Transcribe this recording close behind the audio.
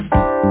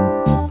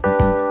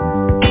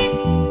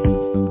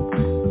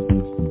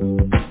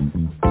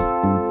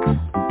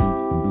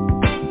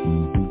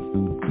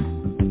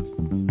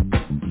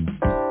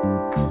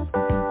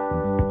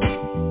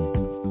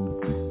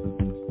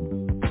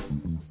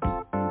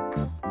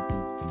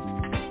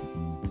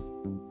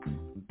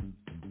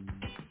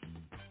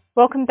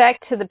Welcome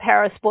back to the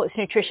Para Sports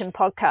Nutrition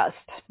Podcast.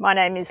 My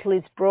name is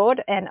Liz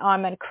Broad and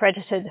I'm an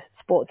accredited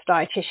sports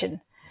dietitian.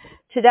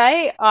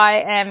 Today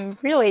I am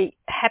really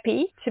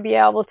happy to be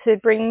able to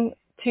bring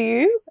to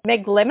you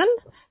Meg Lemon,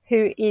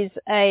 who is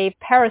a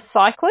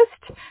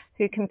paracyclist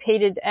who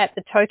competed at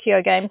the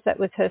Tokyo Games. That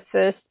was her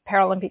first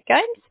Paralympic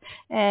Games,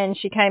 and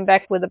she came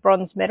back with a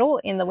bronze medal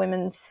in the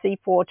women's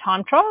C4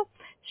 time trial.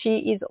 She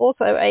is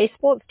also a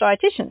sports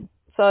dietitian.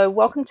 So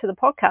welcome to the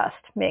podcast,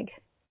 Meg.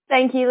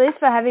 Thank you, Liz,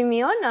 for having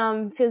me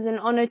on. Feels an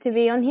honour to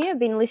be on here. I've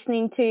been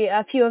listening to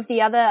a few of the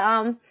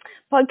other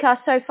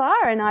podcasts so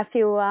far, and I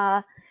feel,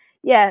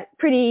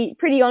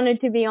 pretty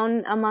honoured to be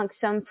on amongst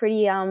some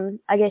pretty,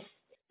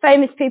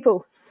 famous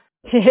people.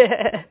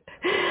 Yeah.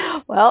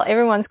 Well,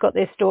 everyone's got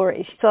their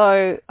story,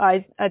 so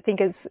I think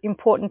it's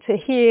important to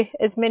hear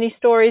as many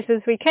stories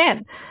as we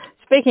can.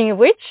 Speaking of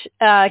which,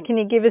 can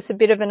you give us a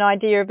bit of an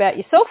idea about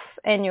yourself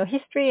and your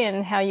history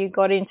and how you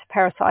got into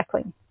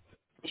paracycling?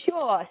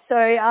 Sure. So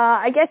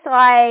I guess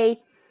I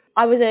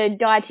was a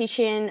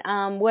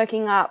dietitian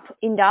working up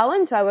in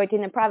Darwin. So I worked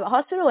in a private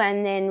hospital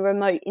and then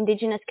remote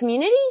Indigenous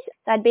communities.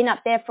 So I'd been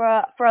up there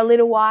for a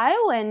little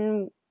while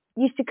and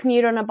used to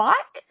commute on a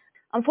bike.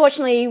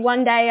 Unfortunately,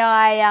 one day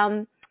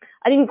I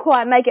didn't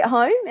quite make it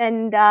home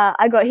and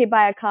I got hit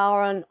by a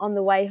car on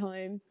the way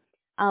home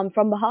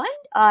from behind.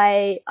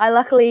 I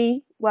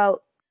luckily,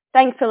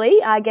 thankfully,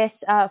 I guess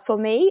for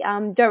me,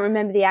 don't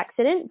remember the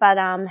accident, but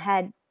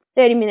had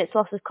 30 minutes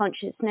loss of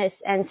consciousness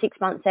and 6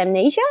 months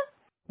amnesia.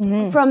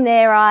 Mm-hmm. From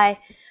there, I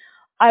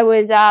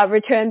was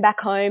returned back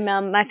home.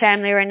 My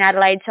family were in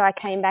Adelaide, so I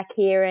came back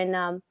here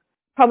and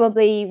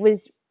probably was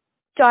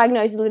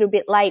diagnosed a little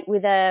bit late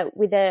with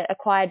a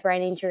acquired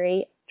brain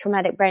injury,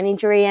 traumatic brain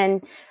injury,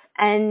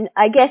 and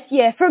I guess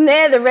from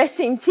there the rest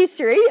seems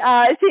history.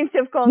 It seems to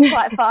have gone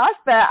quite fast,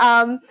 but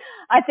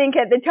I think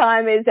at the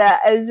time is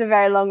a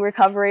very long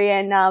recovery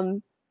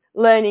and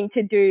learning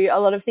to do a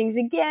lot of things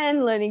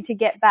again, learning to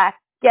get back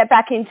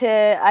into,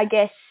 I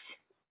guess,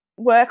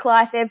 work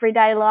life,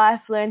 everyday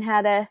life, learn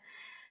how to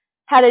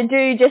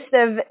do just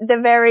the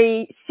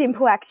very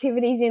simple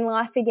activities in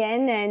life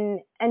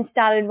again and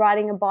started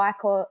riding a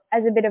bike or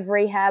as a bit of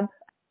rehab.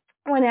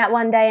 Went out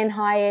one day and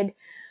hired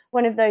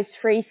one of those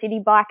free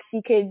city bikes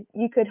you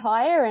could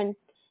hire and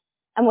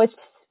was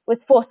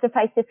forced to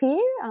face the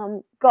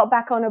fear, got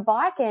back on a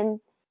bike and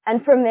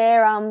from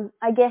there,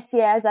 I guess,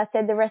 as I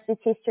said, the rest is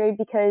history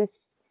because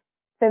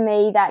for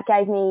me, that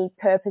gave me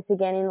purpose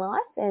again in life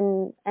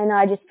and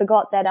I just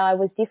forgot that I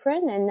was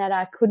different and that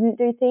I couldn't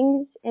do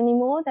things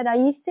anymore that I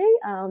used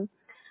to,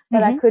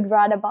 that I could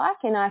ride a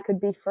bike and I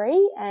could be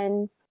free.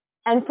 And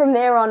from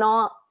there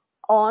on,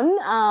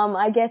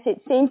 I guess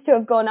it seems to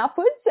have gone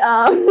upwards.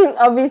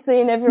 Obviously,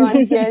 in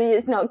everyone's journey,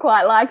 it's not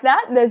quite like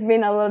that. There's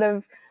been a lot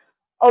of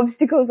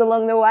obstacles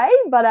along the way,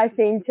 but I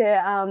seem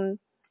to,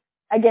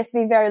 I guess,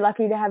 be very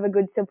lucky to have a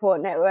good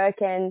support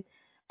network and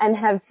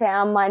have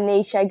found my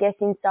niche, I guess,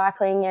 in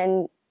cycling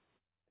and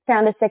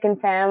found a second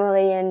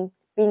family and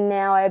been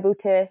now able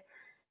to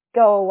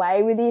go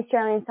away with the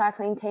Australian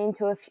cycling team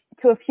to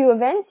a few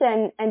events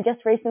and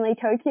just recently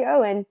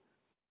Tokyo. And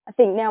I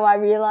think now I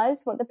realise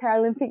what the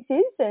Paralympics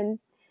is and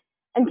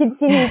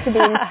continue to be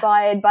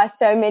inspired by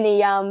so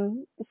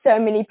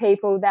many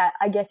people that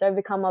I guess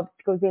overcome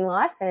obstacles in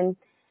life and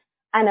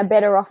are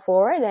better off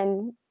for it.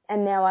 And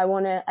now I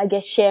want to, I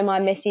guess, share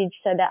my message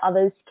so that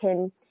others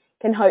can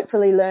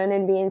hopefully learn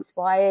and be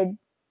inspired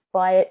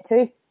by it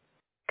too.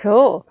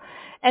 Cool.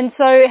 And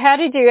so how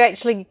did you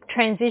actually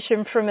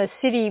transition from a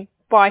city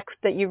bike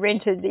that you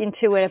rented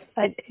into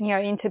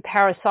into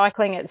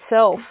paracycling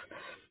itself?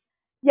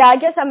 Yeah, I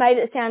guess I made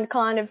it sound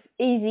kind of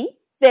easy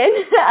then.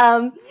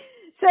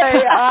 So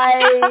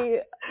I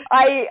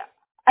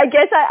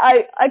guess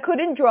I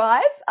couldn't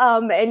drive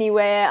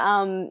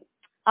anywhere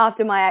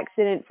after my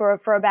accident for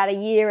about a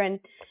year, and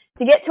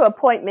to get to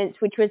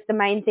appointments, which was the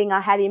main thing I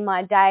had in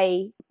my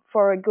day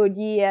for a good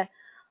year,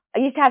 I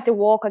used to have to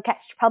walk or catch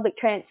public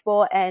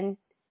transport, and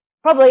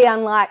probably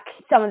unlike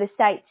some of the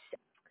states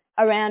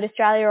around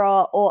Australia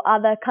or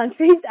other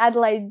countries,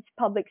 Adelaide's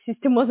public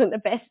system wasn't the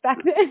best back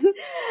then.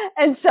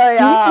 And so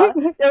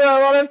there were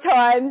a lot of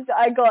times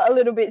I got a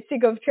little bit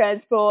sick of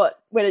transport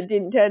when it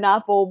didn't turn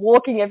up or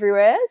walking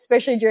everywhere,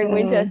 especially during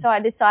winter. So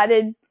I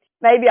decided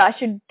maybe I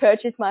should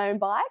purchase my own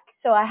bike.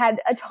 So I had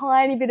a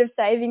tiny bit of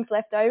savings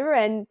left over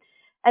and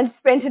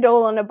spent it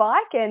all on a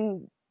bike,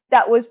 and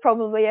that was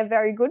probably a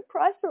very good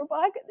price for a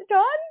bike at the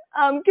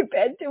time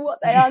compared to what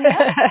they are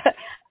now.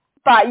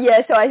 But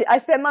so I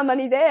spent my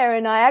money there,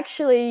 and I asked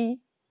the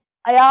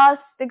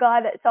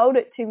guy that sold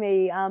it to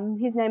me,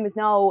 his name was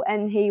Noel,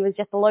 and he was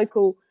just a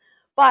local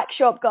bike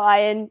shop guy,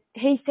 and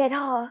he said,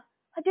 I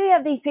do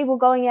have these people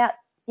going out,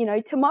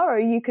 tomorrow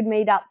you could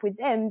meet up with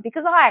them,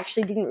 because I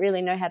actually didn't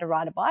really know how to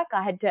ride a bike.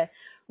 I had to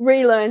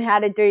relearn how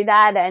to do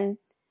that, and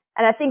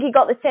I think he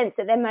got the sense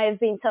that there may have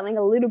been something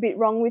a little bit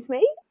wrong with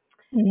me.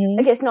 Mm-hmm.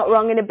 I guess not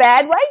wrong in a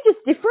bad way, just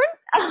different.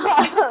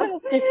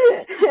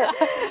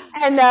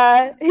 And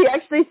he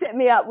actually set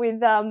me up with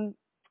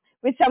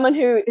someone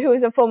who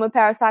was a former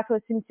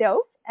paracyclist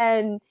himself,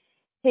 and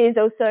He is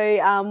also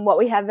what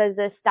we have as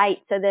a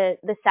state, so the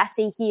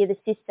SASI here, the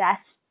CISAS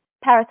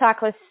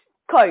paracyclist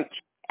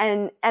coach.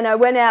 And I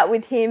went out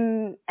with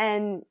him,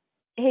 and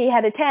he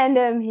had a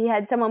tandem. He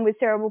had someone with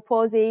cerebral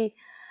palsy,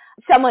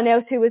 someone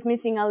else who was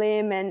missing a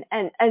limb,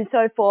 and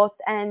so forth.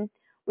 And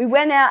we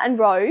went out and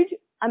rode.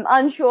 I'm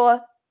unsure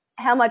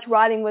how much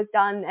riding was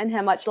done and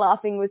how much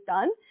laughing was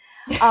done.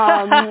 There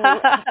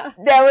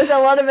was a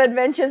lot of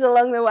adventures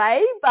along the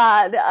way,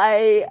 but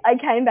I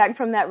came back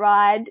from that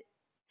ride,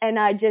 and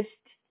I guess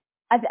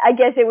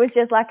it was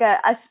just like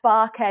a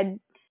spark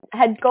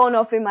had gone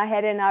off in my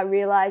head, and I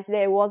realized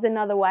there was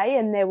another way,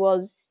 and there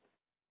was,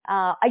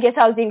 I guess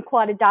I was in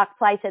quite a dark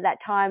place at that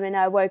time, and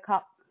I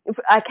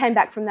came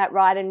back from that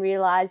ride and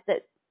realized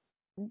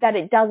that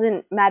it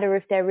doesn't matter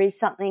if there is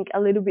something a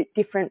little bit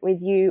different with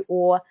you,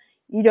 or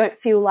you don't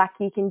feel like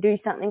you can do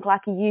something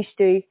like you used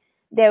to.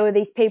 There were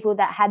these people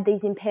that had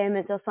these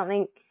impairments or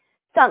something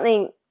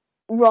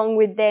wrong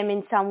with them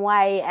in some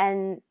way,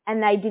 and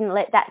they didn't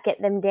let that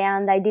get them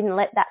down. They didn't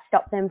let that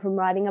stop them from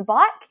riding a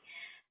bike.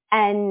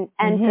 And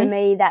for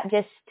me,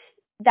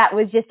 that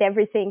was just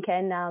everything.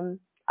 And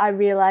I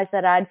realized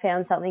that I'd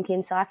found something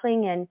in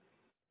cycling, and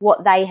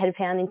what they had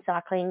found in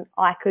cycling,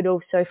 I could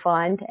also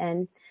find.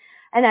 And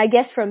I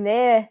guess from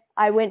there,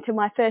 I went to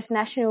my first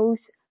nationals,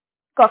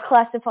 got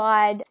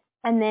classified,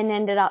 and then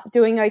ended up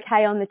doing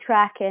okay on the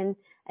track and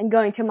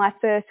going to my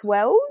first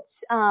Worlds.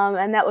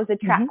 And that was a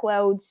track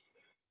Worlds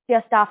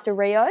just after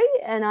Rio.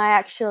 And I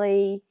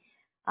actually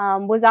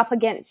was up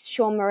against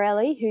Sean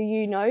Morelli, who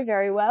you know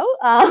very well.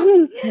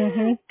 And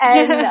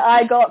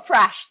I got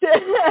thrashed,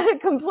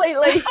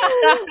 completely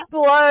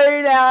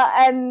blown out.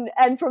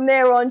 And from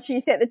there on,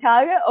 she set the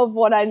target of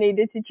what I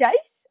needed to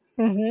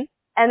chase.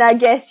 And I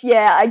guess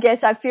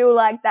I feel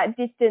like that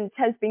distance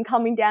has been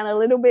coming down a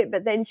little bit,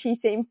 but then she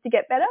seems to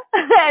get better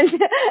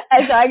and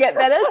as I get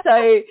better.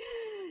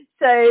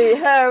 So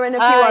her and a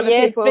few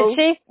other people.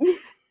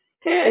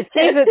 But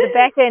she's at the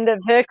back end of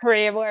her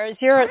career, whereas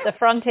you're at the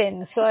front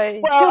end. So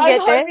I'm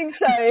hoping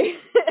so.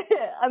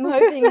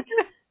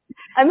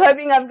 I'm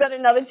hoping I've got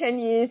another 10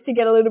 years to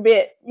get a little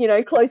bit,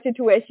 closer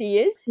to where she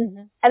is.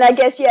 And I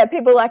guess,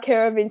 people like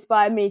her have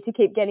inspired me to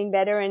keep getting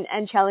better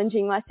and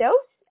challenging myself.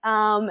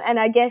 And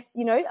I guess,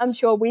 I'm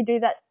sure we do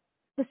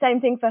the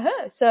same thing for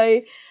her.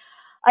 So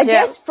I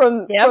guess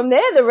from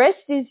there, the rest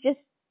is just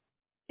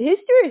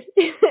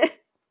history.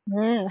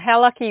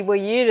 How lucky were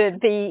you to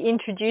be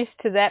introduced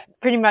to that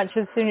pretty much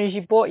as soon as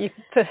you bought your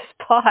first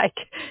bike?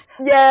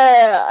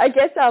 Yeah, I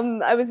guess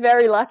I was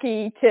very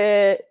lucky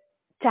to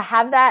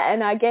have that.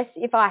 And I guess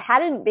if I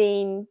hadn't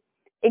been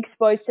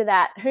exposed to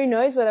that, who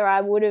knows whether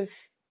I would have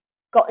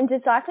got into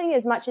cycling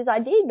as much as I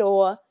did,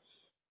 or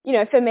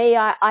for me,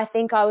 I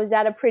think I was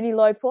at a pretty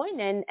low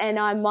point, and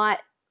I might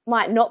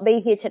not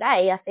be here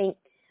today. I think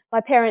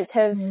my parents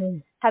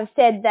have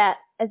said that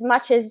as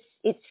much as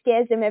it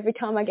scares them every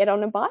time I get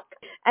on a bike,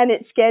 and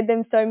it scared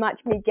them so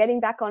much me getting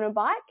back on a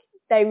bike,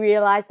 they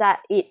realise that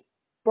it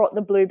brought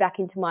the blue back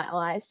into my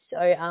eyes.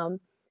 So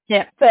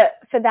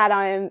for that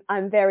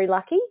I'm very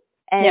lucky,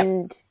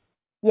 and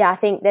I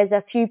think there's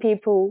a few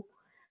people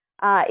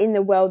in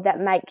the world that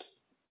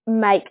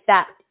make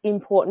that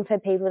important for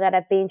people that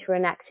have been through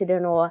an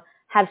accident or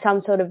have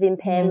some sort of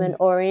impairment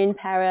or in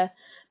para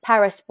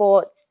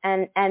sports,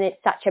 and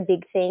it's such a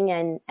big thing,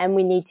 and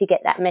we need to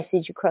get that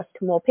message across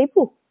to more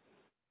people.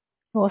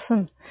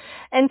 Awesome.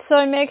 And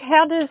so, Meg,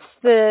 how does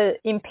the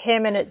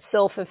impairment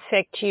itself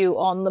affect you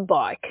on the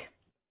bike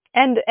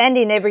and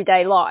in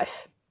everyday life?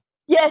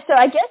 Yeah, so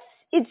I guess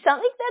it's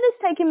something that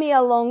has taken me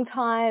a long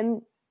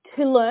time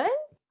to learn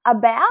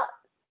about.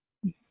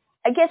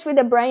 I guess with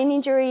a brain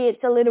injury,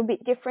 it's a little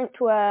bit different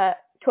to a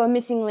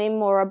missing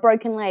limb or a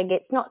broken leg.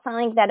 It's not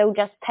something that'll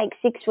just take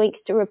 6 weeks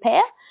to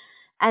repair,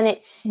 and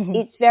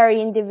it's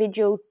very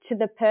individual to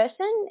the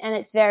person, and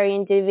it's very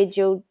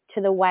individual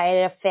to the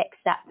way it affects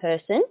that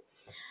person.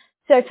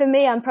 So for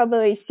me, I'm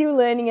probably still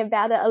learning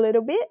about it a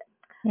little bit,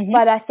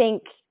 but I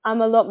think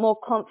I'm a lot more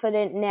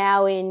confident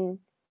now in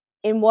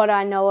what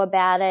I know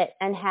about it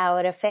and how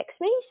it affects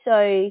me.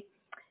 So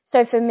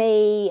for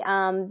me,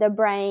 the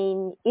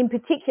brain, in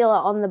particular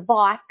on the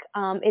bike,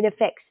 it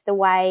affects the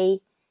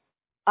way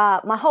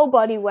my whole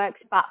body works,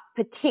 but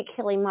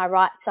particularly my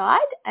right side.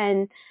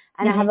 And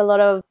I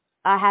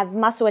have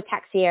muscle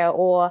ataxia,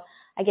 or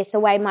I guess the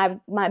way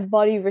my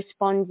body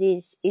responds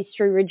is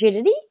through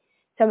rigidity.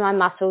 So my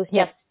muscles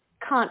just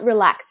can't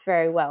relax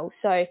very well.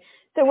 So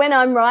when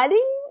I'm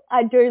riding,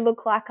 I do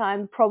look like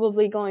I'm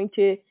probably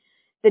the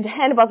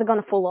handlebars are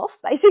going to fall off,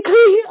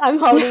 basically. I'm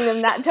holding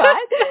them that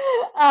tight.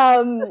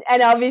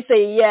 And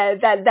obviously,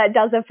 that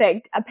does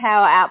affect a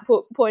power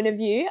output point of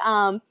view.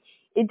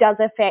 It does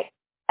affect,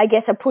 I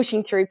guess, a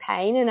pushing through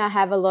pain, and I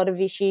have a lot of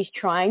issues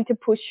trying to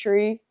push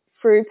through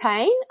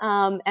pain,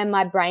 and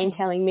my brain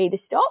telling me to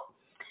stop.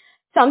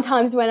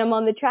 Sometimes when I'm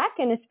on the track,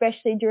 and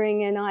especially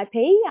during an IP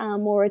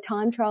or a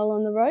time trial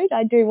on the road,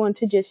 I do want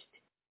to just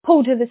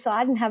pull to the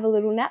side and have a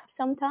little nap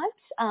sometimes.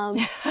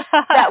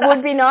 That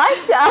would be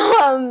nice.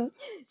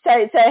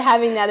 So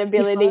having that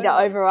ability to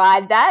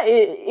override that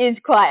is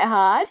quite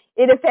hard.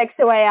 It affects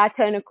the way I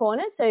turn a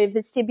corner. So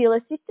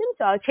vestibular system,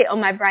 so I'll hit on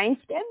my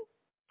brainstem.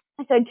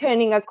 So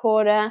turning a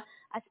corner,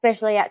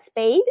 especially at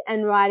speed,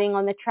 and riding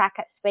on the track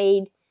at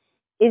speed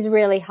is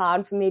really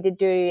hard for me to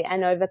do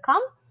and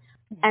overcome.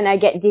 And I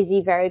get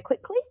dizzy very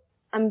quickly.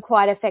 I'm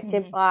quite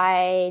affected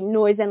by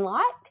noise and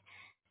light.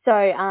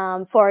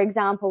 So, for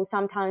example,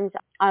 sometimes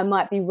I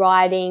might be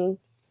riding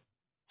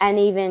and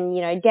even,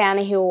 down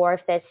a hill, or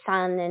if there's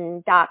sun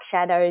and dark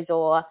shadows,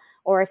 or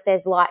if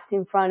there's lights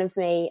in front of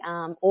me,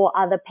 or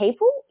other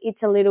people,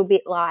 it's a little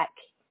bit like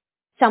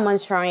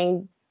someone's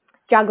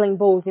juggling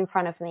balls in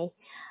front of me.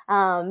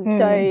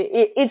 So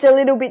it's a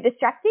little bit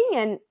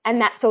distracting,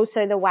 and that's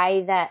also the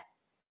way that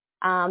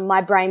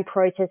my brain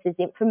processes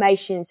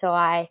information. So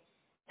I'm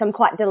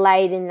quite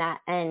delayed in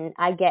that, and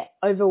I get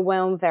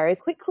overwhelmed very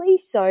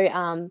quickly.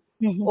 So,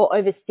 or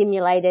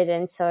overstimulated.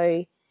 And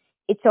so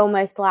it's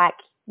almost like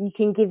you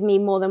can give me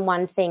more than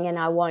one thing and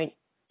I won't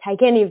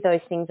take any of those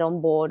things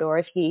on board. Or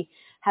if you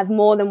have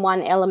more than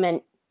one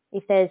element,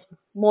 if there's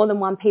more than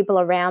one people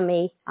around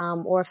me,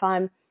 or if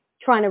I'm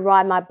trying to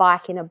ride my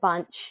bike in a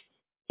bunch,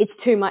 it's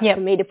too much for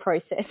me to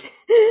process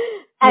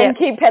and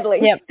keep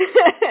pedaling. Yep.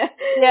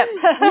 Yeah.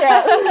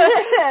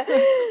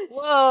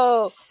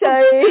 Whoa. So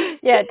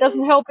it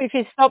doesn't help if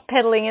you stop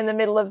pedaling in the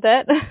middle of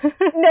that.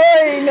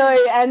 No.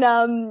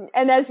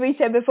 And as we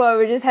said before,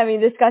 we're just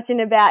having a discussion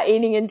about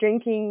eating and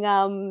drinking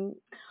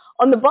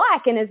on the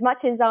bike. And as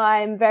much as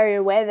I'm very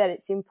aware that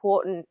it's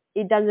important,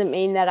 it doesn't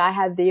mean that I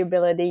have the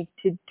ability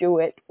to do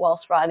it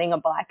whilst riding a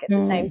bike at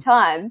the same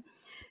time.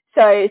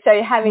 So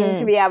having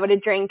to be able to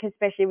drink,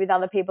 especially with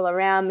other people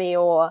around me,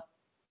 or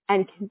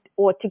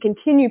to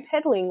continue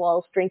pedaling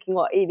whilst drinking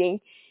or eating,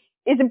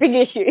 is a big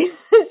issue.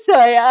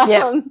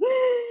 So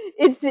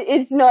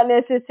it's not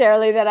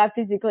necessarily that I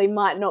physically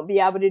might not be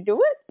able to do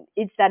it.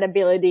 It's that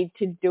ability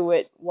to do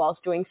it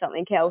whilst doing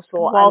something else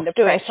or under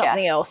pressure. Whilst doing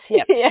something else.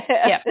 Yep.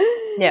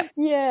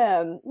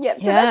 Yeah.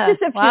 So that's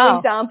just a few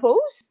examples.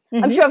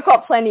 I'm sure I've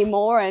got plenty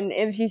more, and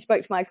if you spoke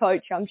to my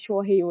coach, I'm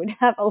sure he would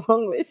have a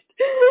long list.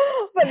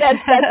 But that's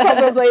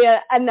probably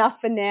enough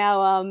for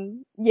now.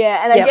 And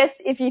I guess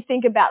if you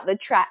think about the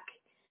track,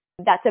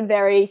 that's a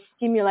very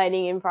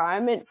stimulating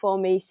environment for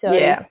me. So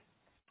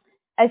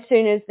as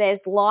soon as there's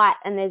light,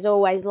 and there's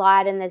always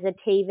light, and there's a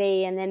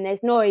TV, and then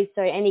there's noise,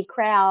 so any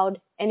crowd,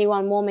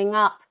 anyone warming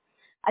up,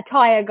 a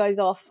tyre goes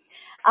off,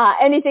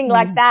 anything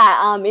like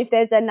that. If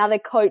there's another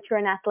coach or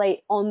an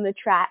athlete on the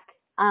track,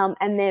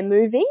 and they're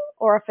moving,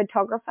 or a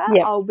photographer,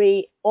 I'll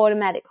be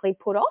automatically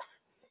put off.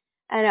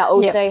 And I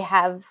also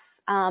have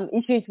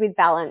issues with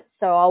balance,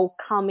 so I'll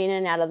come in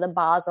and out of the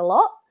bars a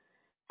lot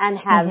and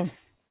have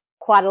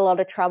quite a lot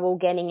of trouble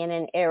getting in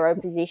an aero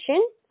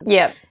position.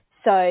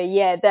 So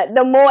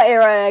the more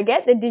aero I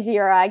get, the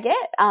dizzier I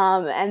get,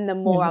 and the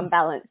more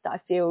unbalanced I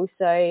feel.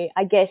 So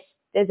I guess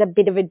there's a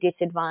bit of a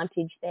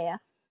disadvantage there,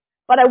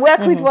 but I work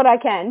with what I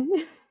can.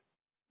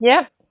 We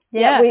all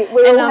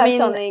have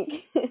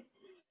something.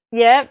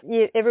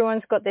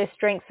 Everyone's got their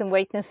strengths and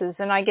weaknesses,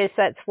 and I guess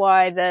that's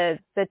why the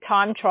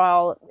time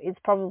trial is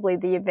probably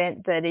the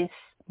event that is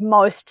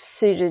most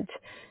suited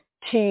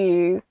to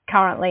you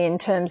currently, in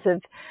terms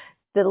of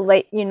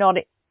you're not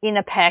in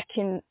a pack,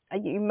 and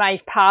you may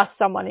pass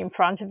someone in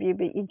front of you,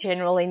 but you're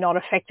generally not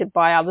affected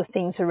by other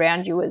things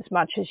around you as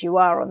much as you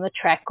are on the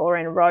track or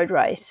in a road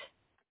race.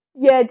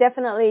 Yeah,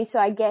 definitely. So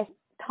I guess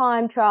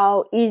time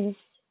trial is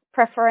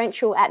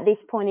preferential at this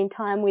point in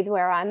time with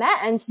where I'm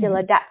at, and still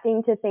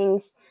adapting to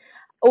things.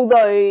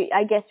 Although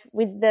I guess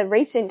with the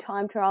recent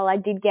time trial, I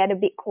did get a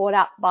bit caught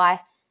up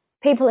by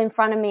people in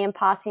front of me and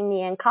passing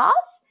me in cars.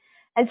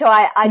 And so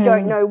I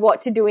don't know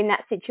what to do in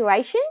that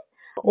situation.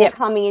 Or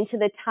coming into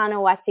the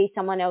tunnel, I see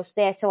someone else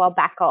there, so I'll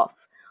back off.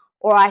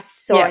 Or I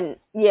saw,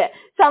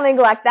 something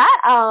like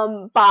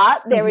that.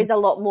 But there is a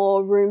lot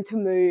more room to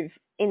move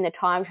in the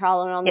time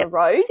trial and on the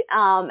road.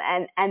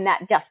 And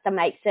that just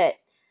makes it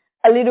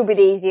a little bit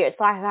easier. It's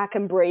like I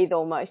can breathe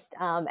almost,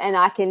 and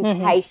I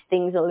can taste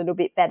things a little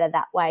bit better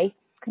that way.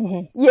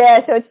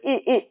 Yeah, so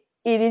it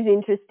is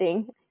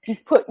interesting.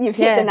 You've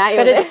hit the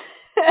nail there.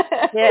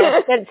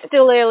 But it's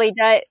still early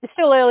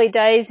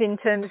days in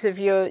terms of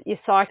your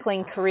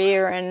cycling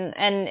career,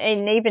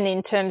 and even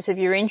in terms of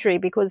your injury,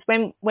 because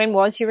when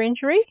was your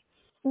injury?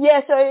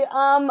 Yeah, so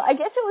I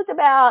guess it was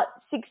about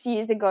 6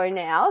 years ago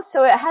now.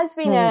 So it has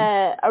been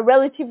a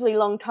relatively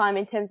long time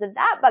in terms of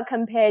that, but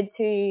compared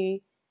to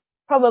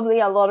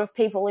probably a lot of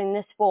people in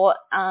the sport,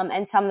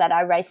 and some that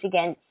I race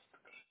against,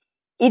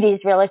 it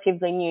is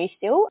relatively new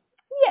still.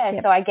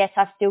 So I guess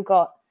I've still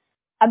got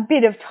a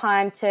bit of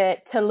time to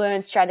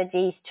learn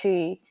strategies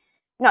to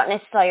not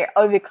necessarily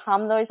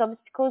overcome those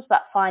obstacles,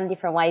 but find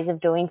different ways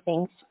of doing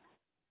things.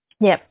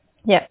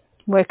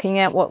 Working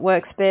out what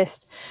works best.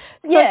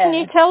 So can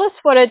you tell us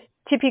what a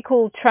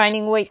typical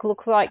training week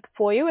looks like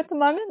for you at the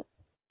moment?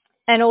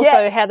 And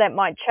also how that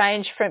might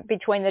change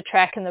between the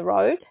track and the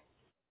road?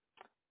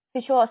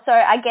 For sure. So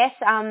I guess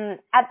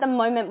at the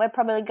moment we've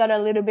probably got a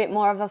little bit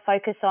more of a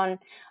focus on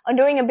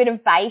doing a bit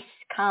of base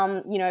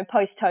come,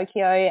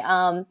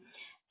 post-Tokyo.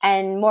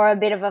 more a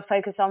bit of a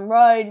focus on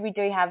road. We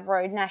do have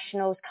road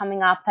nationals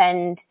coming up,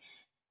 and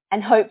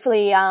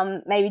hopefully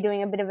maybe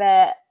doing a bit of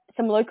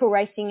some local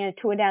racing and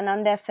a tour down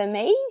under for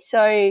me.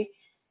 So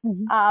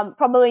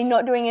probably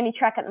not doing any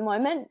track at the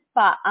moment,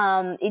 but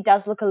it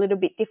does look a little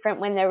bit different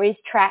when there is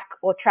track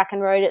or track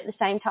and road at the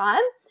same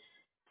time.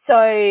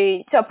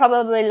 So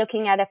probably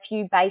looking at a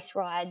few base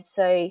rides.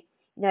 So,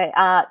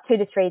 2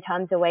 to 3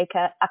 times a week,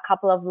 a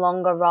couple of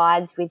longer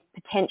rides with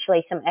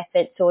potentially some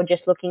efforts, or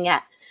just looking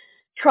at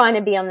trying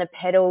to be on the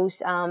pedals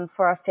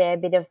for a fair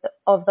bit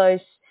of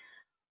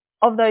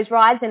those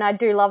rides. And I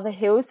do love the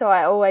hills, so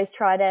I always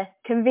try to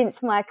convince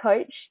my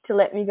coach to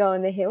let me go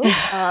on the hills.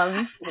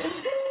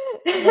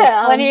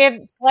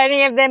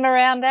 Plenty of them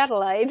around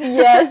Adelaide.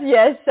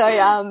 Yes.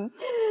 So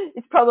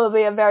it's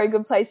probably a very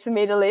good place for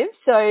me to live.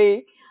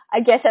 So I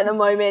guess at the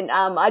moment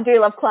I do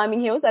love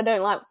climbing hills. I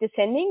don't like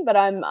descending, but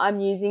I'm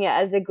using it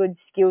as a good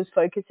skills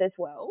focus as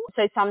well.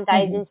 So some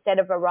days instead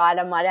of a ride,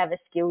 I might have a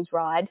skills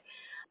ride,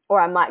 or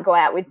I might go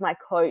out with my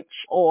coach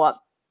or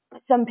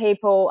some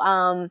people,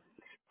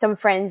 some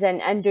friends,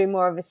 and do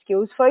more of a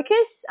skills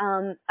focus.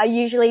 I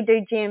usually do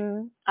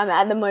gym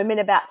at the moment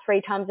about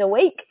 3 times a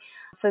week.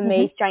 For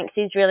me, strength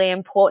is really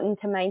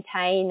important to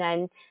maintain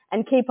and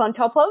keep on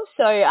top of.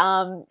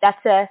 So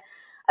that's a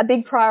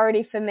big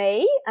priority for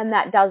me, and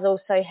that does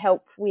also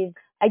help with,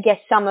 I guess,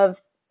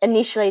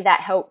 initially that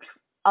helped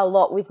a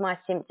lot with my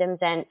symptoms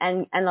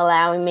and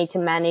allowing me to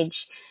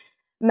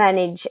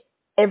manage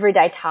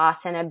everyday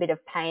tasks and a bit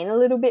of pain a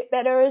little bit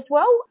better as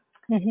well.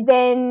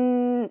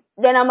 Then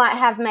I might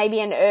have maybe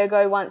an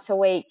ergo once a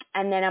week,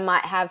 and then I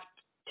might have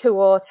 2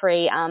 or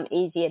 3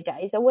 easier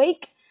days a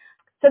week.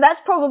 So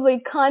that's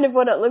probably kind of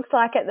what it looks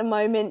like at the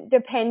moment,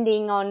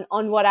 depending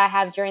on what I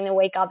have during the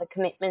week, other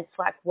commitments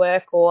like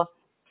work or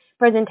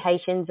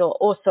presentations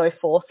or so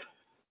forth.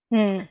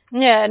 Yeah,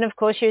 and of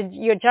course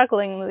you're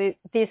juggling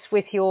this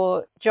with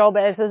your job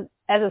as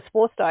a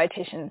sports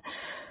dietitian.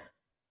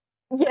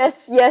 Yes.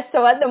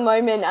 So at the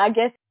moment, I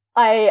guess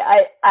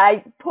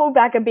I pulled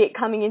back a bit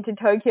coming into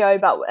Tokyo,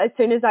 but as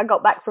soon as I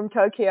got back from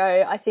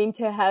Tokyo, I seem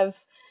to have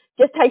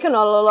just taken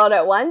on a lot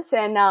at once,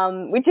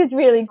 and which is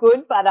really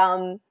good. But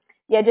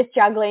just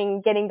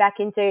juggling, getting back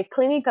into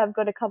clinic. I've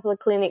got a couple of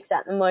clinics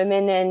at the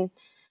moment,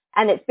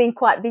 and it's been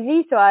quite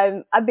busy. So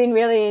I've been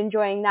really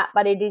enjoying that,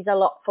 but it is a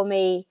lot for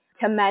me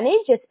to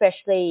manage,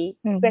 especially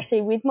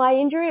with my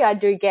injury. I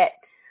do get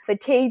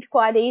fatigued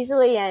quite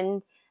easily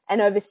and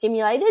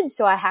overstimulated,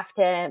 so I have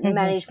to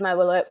manage my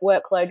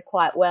workload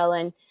quite well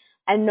and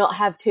not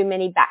have too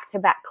many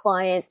back-to-back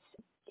clients.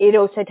 It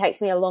also takes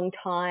me a long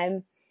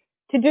time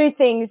to do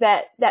things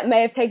that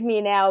may have taken me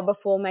an hour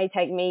before may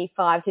take me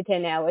 5 to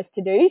 10 hours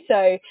to do.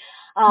 So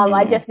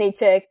I just need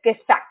to just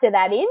factor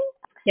that in.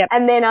 Yep.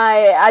 And then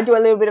I do a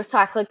little bit of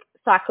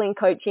cycling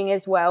coaching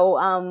as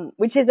well,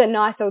 which is a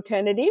nice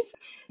alternative.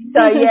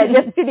 So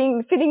just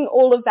fitting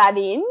all of that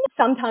in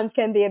sometimes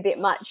can be a bit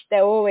much.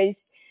 There always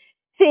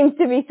seems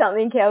to be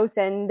something else,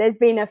 and there's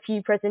been a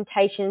few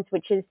presentations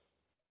which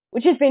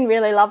has been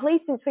really lovely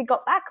since we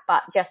got back,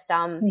 but just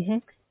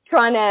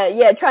trying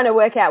to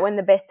work out when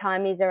the best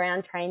time is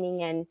around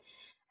training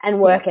and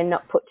work and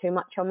not put too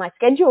much on my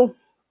schedule.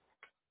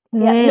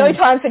 No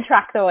time for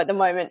track though at the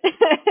moment.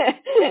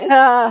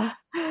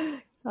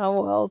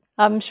 Oh well,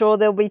 I'm sure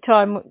there'll be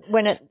time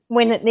when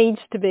it needs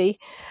to be.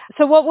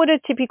 So what would a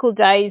typical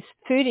day's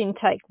food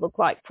intake look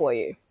like for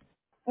you?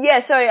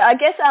 Yeah, so I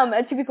guess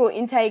a typical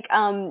intake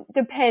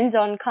depends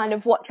on kind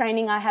of what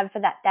training I have for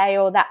that day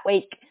or that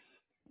week.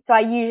 So I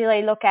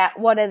usually look at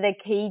what are the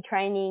key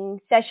training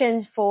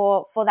sessions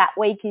for that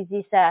week. Is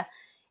this a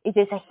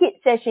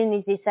HIIT session?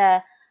 Is this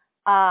a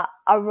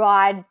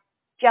ride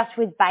just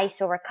with base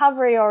or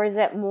recovery, or is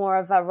it more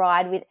of a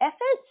ride with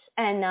efforts?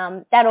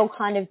 And that'll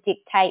kind of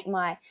dictate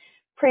my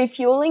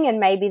pre-fueling and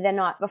maybe the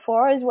night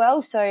before as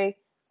well. So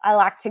I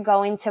like to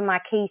go into my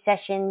key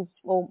sessions,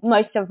 or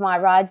most of my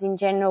rides in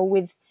general,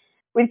 with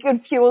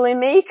good fuel in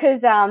me,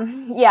 because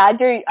I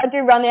do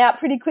run out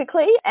pretty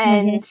quickly,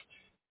 and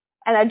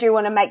I do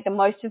want to make the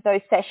most of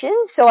those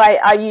sessions. So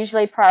I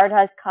usually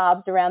prioritize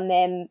carbs around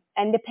them,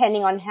 and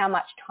depending on how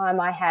much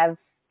time I have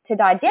to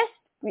digest,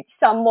 which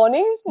some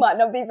mornings might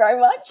not be very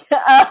much,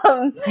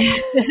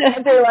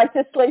 I do like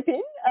to sleep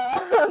in,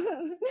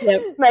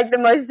 make the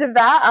most of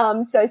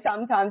that. So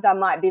sometimes I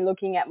might be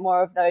looking at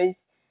more of those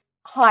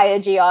higher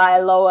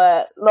GI,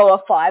 lower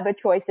fiber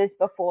choices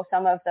before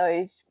some of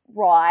those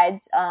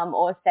rides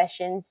or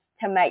sessions,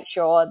 to make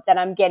sure that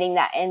I'm getting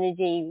that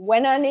energy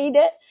when I need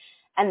it,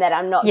 and that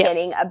I'm not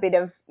getting a bit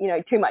of,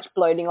 too much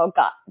bloating or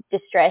gut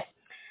distress,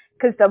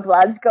 because the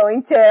blood's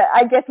going to,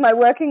 I guess, my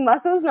working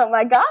muscles, not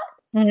my gut.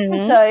 So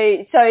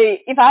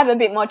if I have a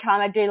bit more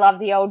time, I do love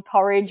the old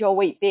porridge or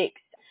wheat bix,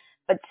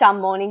 but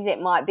some mornings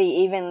it might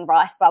be even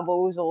rice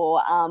bubbles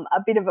or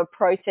a bit of a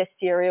processed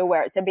cereal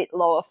where it's a bit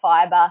lower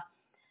fiber,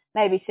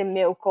 maybe some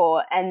milk,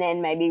 and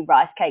then maybe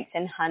rice cakes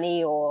and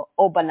honey or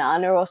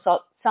banana or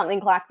something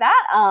like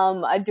that.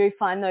 I do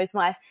find those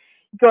my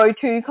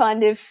go-to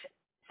kind of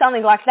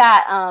something like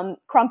that.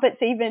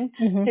 Crumpets even.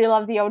 Do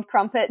love the old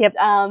crumpets.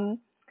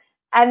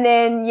 And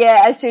then,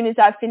 yeah, as soon as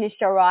I've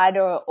finished a ride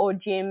or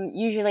gym,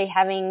 usually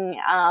having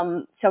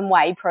some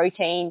whey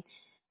protein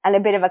and a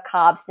bit of a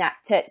carb snack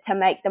to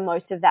make the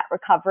most of that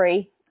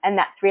recovery. And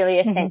that's really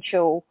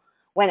essential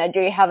when I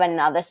do have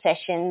another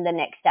session the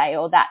next day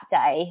or that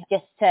day,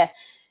 just to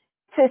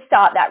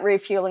start that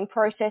refueling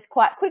process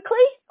quite quickly.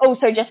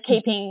 Also just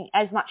keeping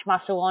as much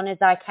muscle on as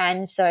I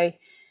can. So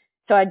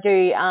I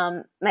do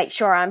make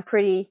sure I'm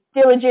pretty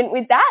diligent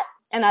with that,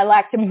 and I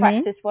like to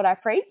practice what I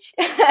preach.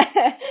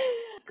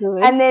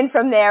 Good. And then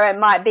from there it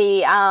might be,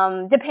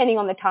 depending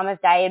on the time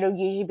of day, it'll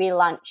usually be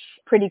lunch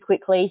pretty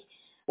quickly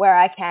where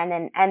I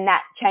can, and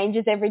that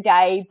changes every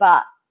day.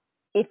 But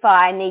if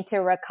I need to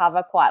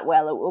recover quite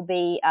well, it will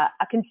be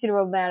a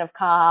considerable amount of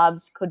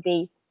carbs, could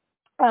be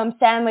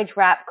sandwich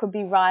wrap, could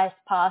be rice,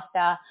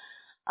 pasta,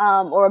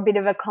 or a bit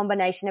of a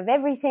combination of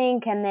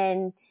everything. And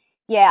then,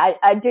 yeah,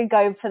 I do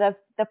go for the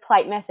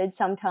plate method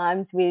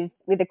sometimes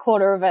with a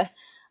quarter of a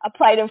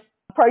plate of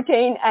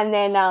protein, and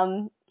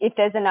then if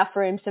there's enough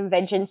room, some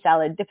veg and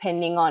salad,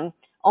 depending on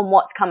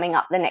what's coming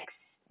up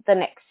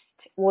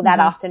that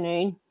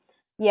afternoon.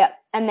 Yeah.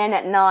 And then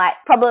at night,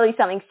 probably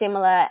something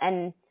similar,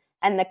 and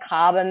the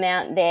carb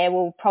amount there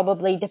will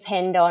probably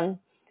depend on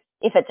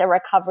if it's a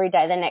recovery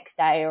day the next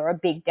day or a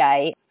big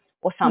day,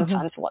 or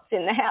sometimes what's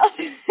in the house.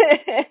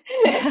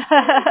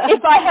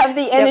 If I have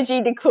the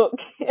energy to cook.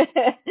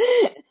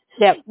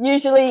 Yep.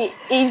 Usually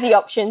easy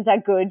options are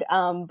good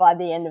by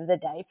the end of the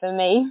day for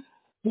me.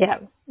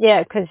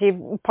 Yeah, because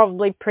you're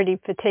probably pretty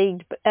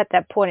fatigued at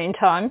that point in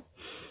time.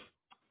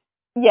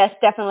 Yes,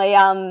 definitely.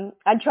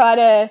 I try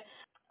to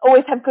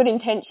always have good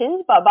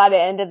intentions, but by the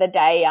end of the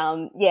day,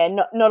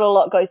 not a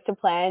lot goes to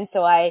plan.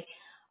 So I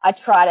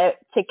try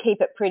to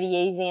keep it pretty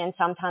easy, and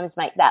sometimes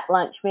make that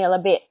lunch meal a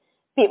bit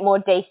more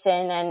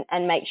decent,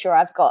 and make sure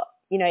I've got,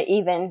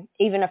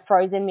 even a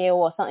frozen meal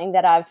or something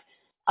that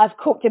I've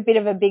cooked a bit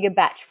of a bigger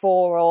batch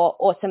for,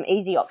 or some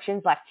easy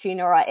options like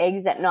tuna or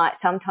eggs at night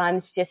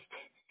sometimes just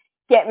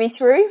get me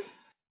through.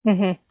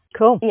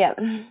 Cool. Yeah.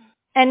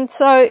 And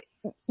so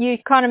you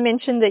kind of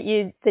mentioned that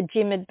the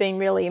gym had been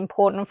really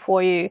important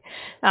for you,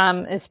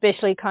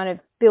 especially kind of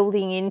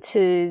building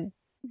into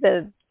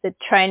the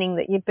training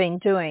that you've been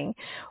doing.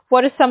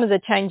 What are some of the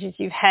changes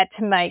you've had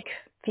to make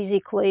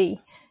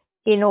physically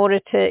in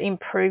order to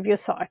improve your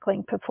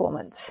cycling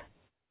performance?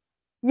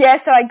 Yeah,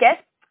 so I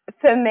guess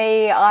for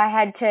me, I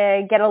had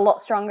to get a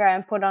lot stronger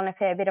and put on a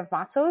fair bit of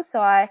muscle. So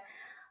I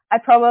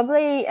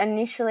probably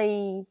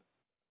initially,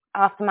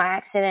 after my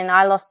accident,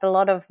 I lost a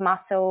lot of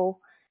muscle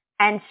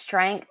and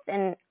strength,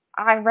 and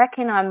I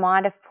reckon I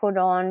might have put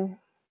on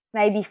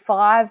maybe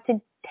 5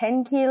 to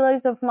 10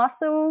 kilos of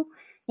muscle,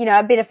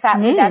 a bit of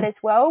fat with that as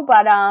well.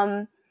 But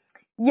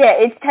yeah,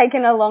 it's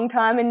taken a long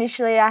time.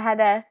 Initially I had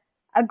a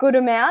good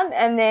amount,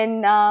 and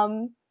then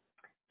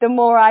the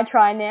more I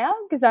try now,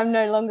 because I'm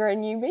no longer a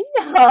newbie,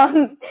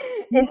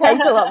 it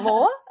takes a lot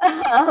more.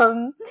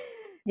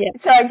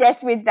 So I guess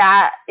with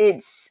that,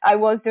 I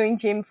was doing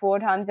gym 4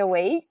 times a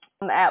week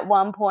at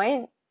one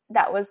point.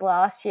 That was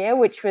last year,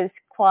 which was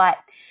quite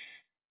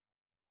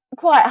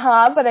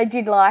hard, but I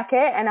did like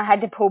it, and I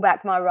had to pull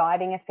back my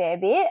riding a fair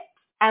bit.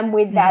 And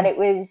with that, it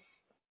was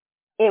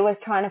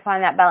trying to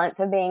find that balance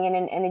of being in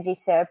an energy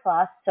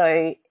surplus.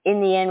 So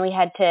in the end, we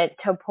had to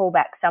pull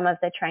back some of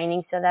the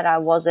training so that I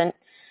wasn't,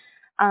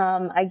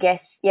 I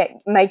guess,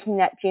 making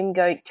that gym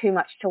go too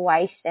much to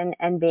waste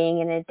and being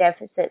in a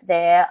deficit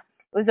there.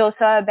 It was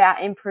also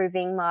about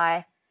improving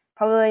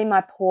probably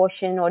my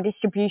portion or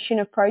distribution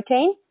of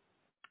protein.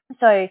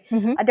 So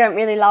I don't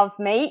really love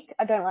meat.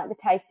 I don't like the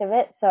taste of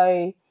it.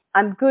 So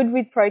I'm good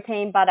with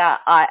protein, but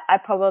I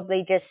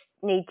probably just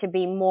need to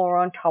be more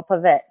on top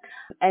of it.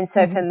 And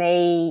so for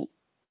me,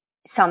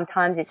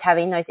 sometimes it's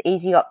having those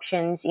easy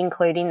options,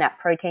 including that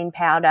protein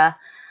powder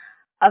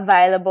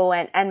available,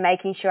 and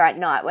making sure at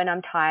night when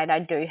I'm tired I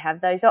do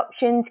have those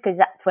options, because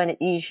that's when it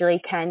usually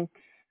can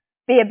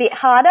be a bit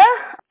harder.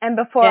 And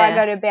before I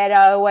go to bed,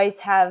 I always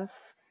have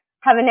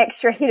an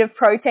extra hit of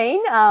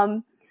protein.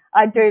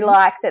 I do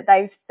like that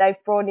they've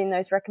brought in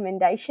those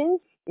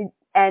recommendations,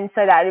 and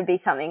so that would be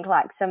something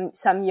like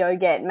some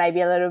yogurt,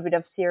 maybe a little bit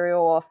of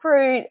cereal or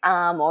fruit,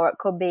 or it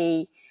could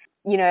be,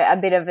 a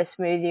bit of a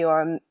smoothie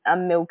or a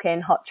milk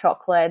and hot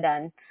chocolate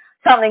and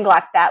something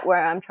like that,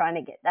 where I'm trying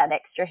to get that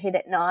extra hit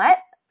at night.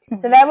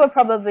 So they were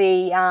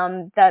probably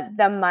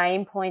the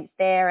main points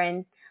there,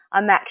 and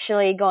I'm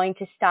actually going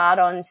to start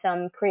on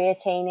some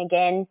creatine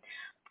again.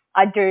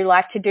 I do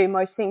like to do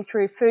most things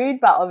through food,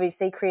 but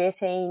obviously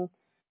creatine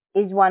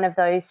is one of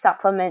those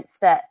supplements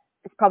that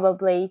is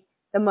probably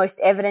the most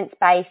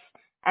evidence-based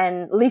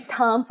and least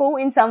harmful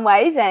in some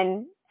ways,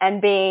 and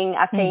being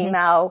a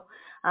female,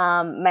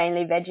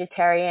 mainly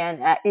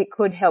vegetarian, it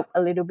could help a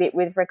little bit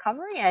with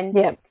recovery and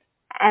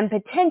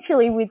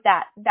potentially with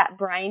that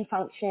brain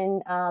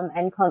function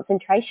and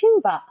concentration.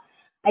 But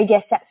I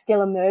guess that's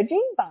still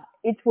emerging, but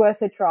it's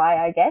worth a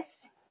try, I guess.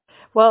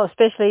 Well,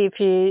 especially if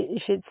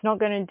it's not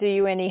going to do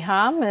you any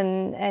harm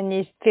and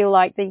you feel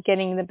like they're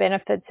getting the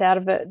benefits out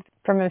of it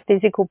from a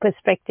physical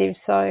perspective.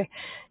 So,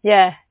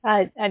 yeah,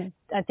 I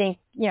think,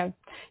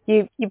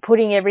 you're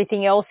putting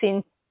everything else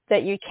in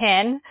that you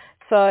can.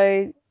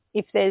 So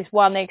if there's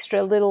one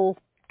extra little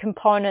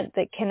component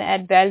that can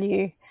add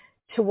value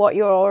to what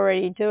you're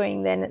already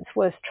doing, then it's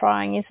worth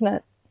trying, isn't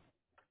it?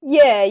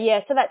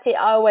 Yeah. So that's it.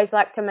 I always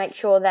like to make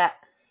sure that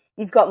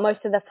you've got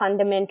most of the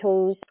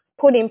fundamentals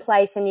put in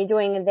place and you're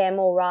doing them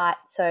all right.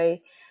 So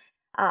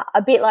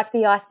a bit like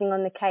the icing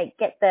on the cake,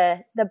 get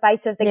the base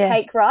of the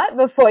cake right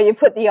before you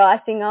put the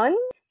icing on.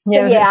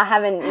 Yeah. So I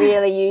haven't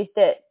really used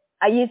it.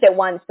 I used it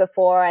once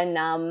before and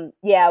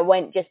I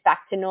went just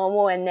back to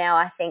normal, and now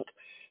I think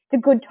it's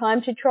a good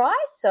time to try.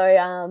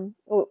 So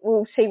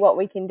we'll see what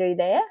we can do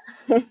there.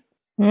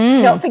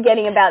 Not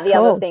forgetting about the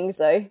other things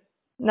though.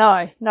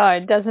 No,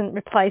 it doesn't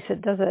replace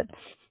it, does it?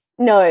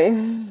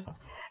 No.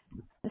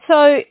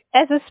 So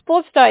as a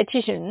sports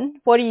dietitian,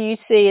 what do you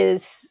see as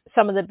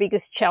some of the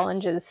biggest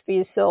challenges for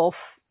yourself,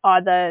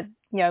 either,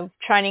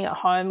 training at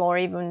home or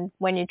even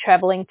when you're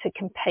traveling to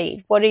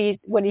compete? What do you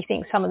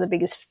think some of the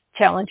biggest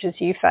challenges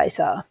you face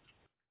are?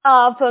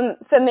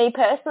 For me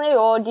personally,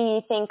 or do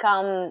you think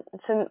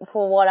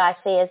for what I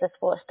see as a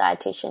sports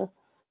dietitian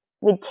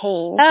with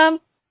teams?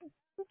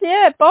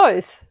 Yeah,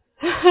 both.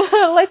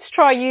 Let's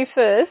try you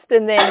first,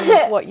 and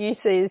then what you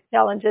see as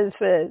challenges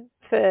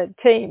for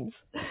teams.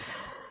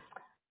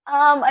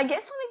 I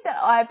guess something that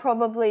I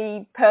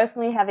probably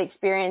personally have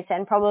experienced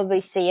and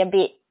probably see a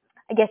bit,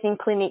 I guess, in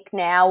clinic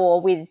now or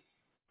with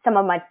some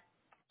of my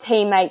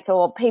teammates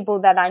or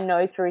people that I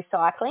know through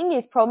cycling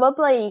is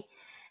probably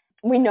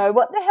we know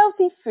what the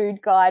healthy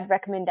food guide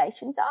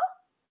recommendations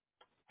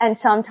are, and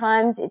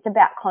sometimes it's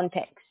about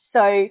context.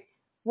 So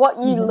what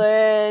you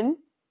learn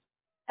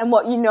and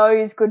what you know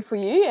is good for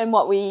you, and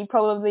what we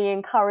probably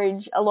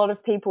encourage a lot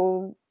of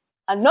people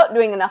are not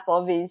doing enough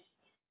of is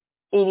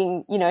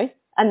eating,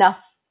 enough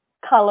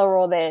colour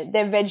or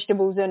their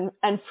vegetables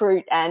and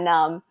fruit and,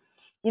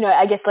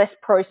 I guess less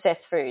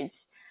processed foods.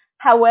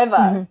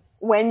 However,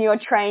 when you're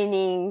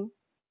training,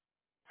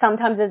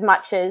 sometimes as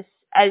much as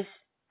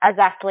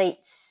athletes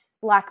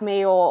like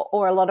me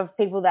or a lot of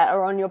people that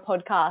are on your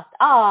podcast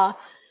are,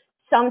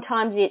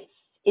 sometimes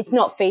it's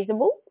not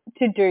feasible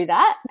to do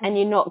that, and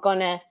you're not going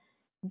to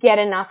get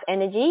enough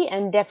energy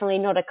and definitely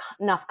not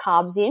enough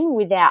carbs in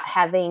without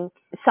having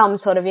some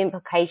sort of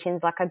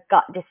implications like a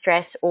gut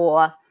distress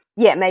or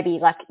maybe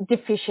like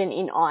deficient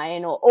in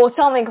iron or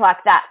something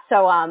like that.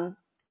 So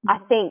I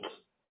think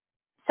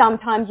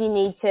sometimes you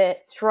need to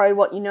throw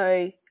what you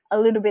know a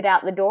little bit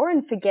out the door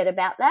and forget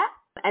about that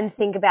and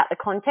think about the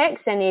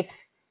context. And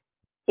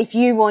if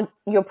you want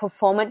your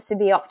performance to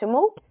be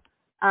optimal,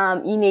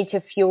 you need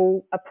to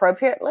fuel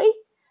appropriately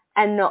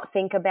and not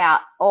think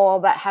about,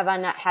 but have I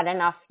not had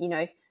enough,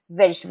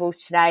 vegetables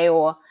today,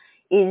 or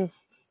is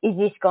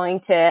this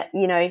going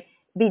to,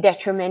 be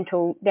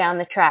detrimental down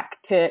the track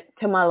to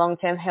my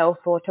long-term health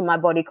or to my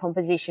body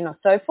composition or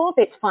so forth.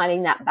 It's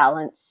finding that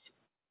balance.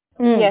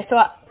 Yeah, so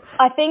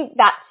I think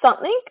that's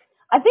something.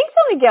 I think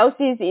something else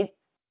is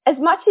as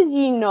much as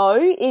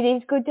it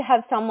is good to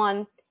have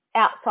someone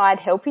outside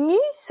helping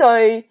you.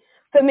 So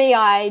for me,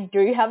 I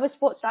do have a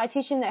sports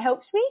dietitian that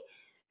helps me,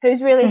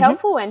 who's really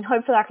helpful, and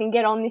hopefully I can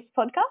get on this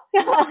podcast.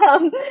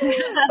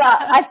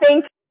 But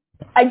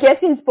I guess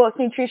in sports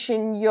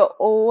nutrition, you're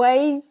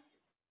always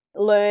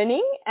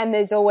learning and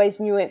there's always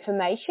new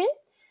information.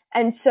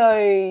 And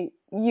so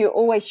you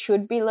always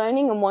should be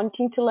learning and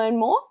wanting to learn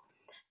more.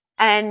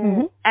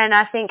 And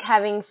I think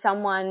having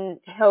someone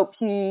help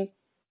you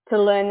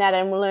to learn that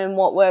and learn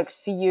what works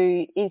for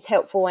you is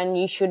helpful, and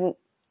you shouldn't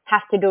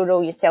have to do it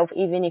all yourself,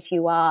 even if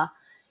you are,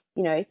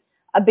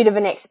 a bit of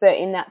an expert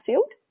in that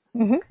field.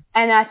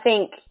 And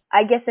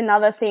I guess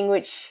another thing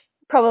which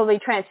probably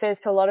transfers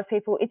to a lot of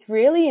people, it's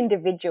really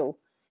individual.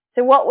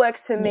 So what works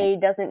for me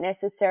doesn't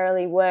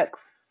necessarily work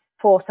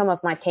for some of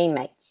my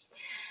teammates.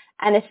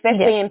 And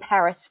especially in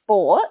para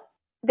sport,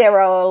 there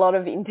are a lot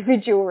of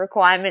individual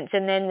requirements,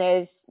 and then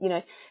there's,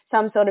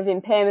 some sort of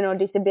impairment or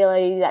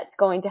disability that's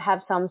going to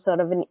have some sort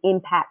of an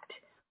impact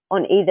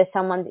on either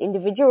someone's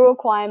individual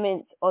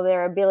requirements or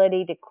their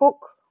ability to cook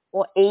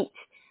or eat,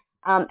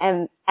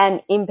 and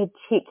in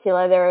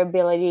particular their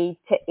ability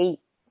to eat,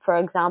 for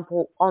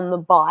example, on the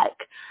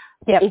bike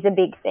is a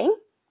big thing,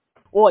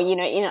 or,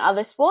 in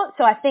other sports.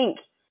 So I think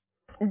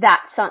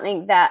that's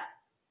something that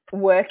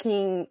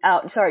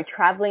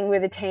traveling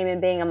with a team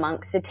and being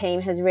amongst the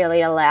team has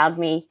really allowed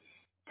me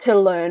to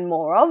learn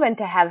more of and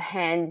to have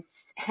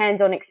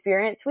hands-on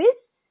experience with.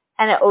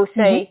 And it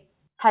also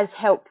has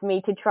helped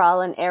me to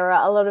trial and error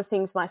a lot of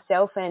things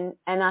myself, and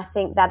I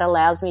think that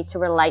allows me to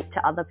relate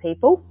to other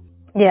people.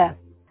 Yeah.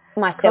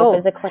 Myself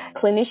as a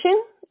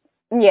clinician.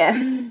 Yeah.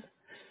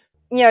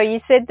 You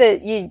said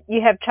that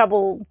you have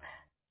trouble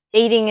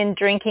eating and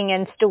drinking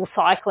and still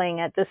cycling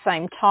at the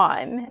same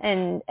time,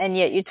 and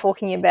yet you're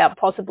talking about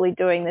possibly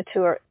doing the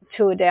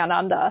tour down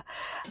under.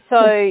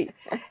 So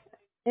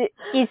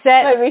is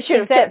that maybe we should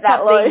have kept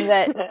that low?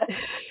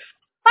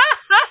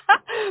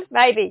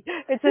 Maybe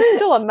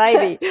still a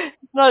maybe.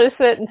 It's not a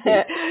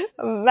certainty.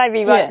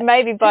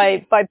 Maybe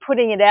by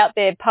putting it out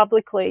there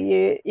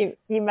publicly,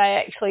 you may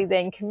actually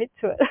then commit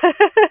to it.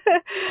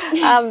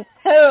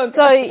 So,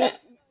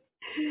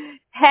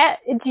 how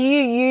do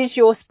you use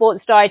your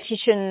sports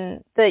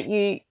dietitian that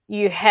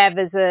you have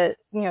as the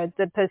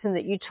person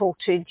that you talk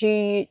to? Do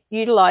you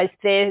utilize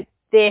their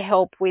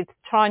help with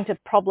trying to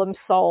problem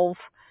solve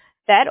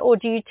that, or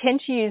do you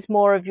tend to use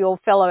more of your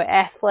fellow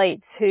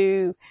athletes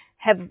who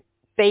have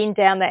been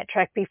down that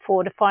track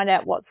before to find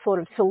out what sort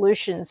of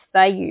solutions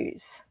they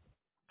use?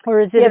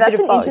 Or is it a bit of both?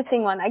 Yeah, that's an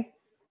interesting one. I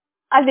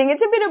think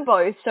it's a bit of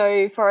both.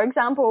 So, for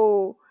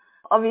example,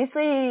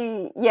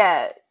 obviously,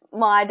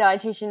 my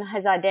dietitian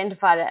has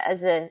identified it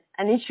as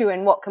an issue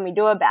and what can we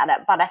do about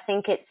it. But I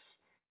think it's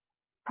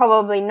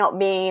probably not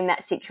being in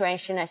that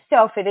situation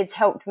herself. It has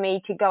helped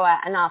me to go out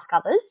and ask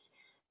others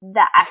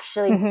that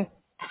actually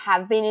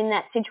have been in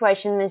that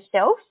situation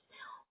themselves,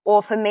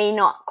 or for me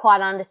not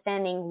quite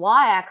understanding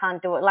why I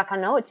can't do it. Like, I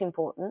know it's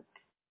important,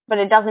 but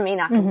it doesn't mean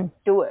I can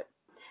do it.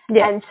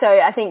 Yeah. And so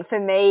I think for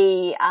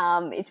me,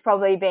 it's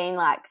probably been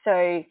like,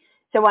 so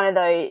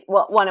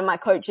one of my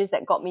coaches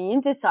that got me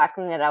into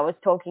cycling that I was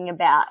talking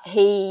about,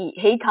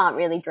 he can't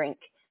really drink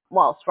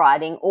whilst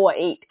riding or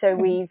eat. So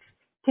we've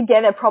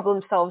together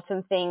problem solved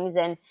some things,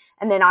 and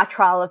then I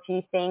trial a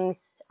few things.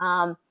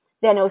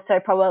 Then also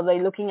probably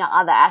looking at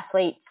other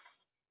athletes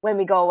when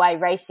we go away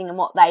racing and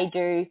what they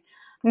do.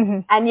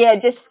 And I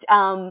think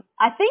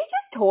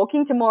just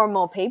talking to more and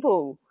more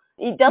people.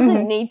 It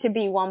doesn't need to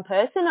be one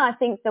person. I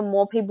think the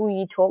more people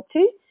you talk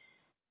to,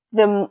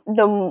 the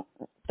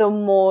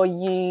more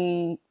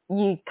you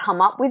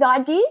come up with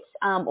ideas,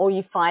 or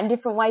you find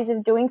different ways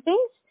of doing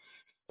things.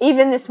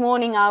 Even this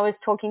morning, I was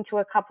talking to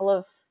a couple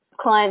of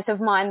clients of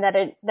mine that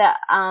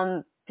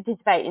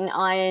participate in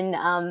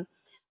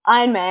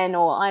Ironman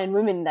or Iron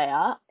Women they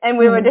are, and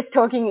we were just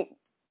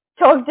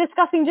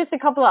discussing just a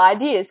couple of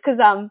ideas because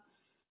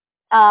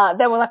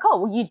they were like, oh,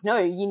 well, you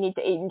need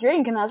to eat and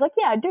drink, and I was like,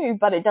 yeah, I do,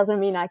 but it doesn't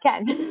mean I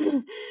can.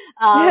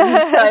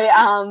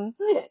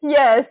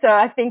 So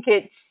I think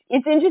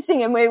it's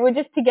interesting, and we're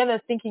just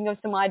together thinking of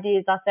some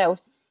ideas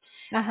ourselves.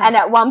 And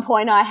at one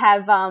point, I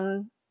have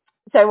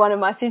so one of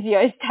my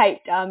physios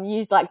taped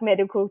used like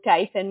medical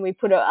tape, and we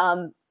put it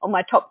on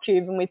my top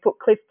tube, and we put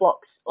Cliff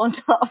Blocks on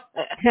top.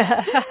 So that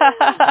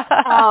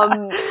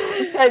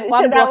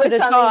was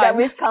something that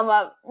we've come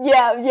up.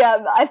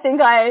 Yeah. I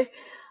think I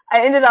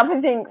ended up,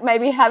 I think,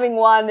 maybe having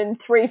one and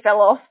 3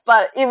 fell off,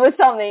 but it was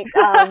something.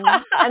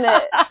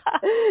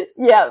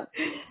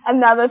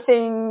 Another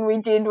thing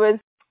we did was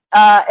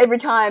every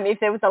time, if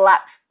there was a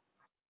lap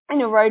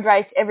in a road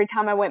race, every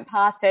time I went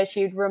past her,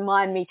 she would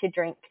remind me to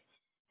drink.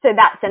 So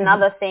that's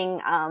another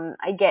thing,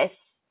 I guess.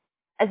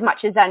 As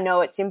much as I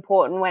know it's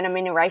important when I'm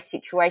in a race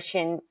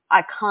situation,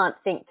 I can't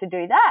think to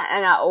do that.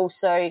 And I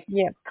also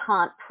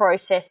can't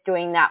process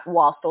doing that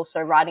whilst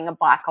also riding a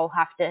bike. I'll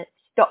have to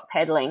stop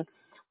pedaling.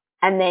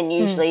 And then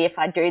usually if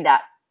I do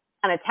that,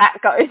 an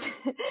attack goes.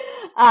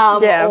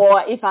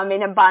 Or if I'm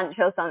in a bunch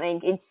or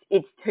something,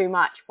 it's too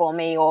much for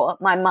me, or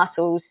my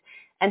muscles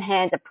and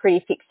hands are pretty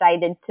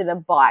fixated to the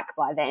bike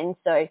by then.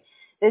 So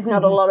there's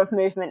not a lot of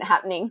movement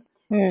happening.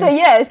 So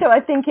I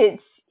think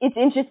it's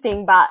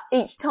interesting, but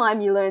each time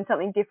you learn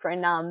something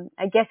different.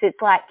 I guess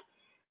it's like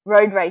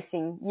road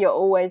racing. You're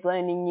always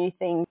learning new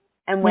things.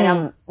 And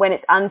when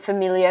it's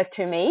unfamiliar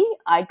to me,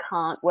 I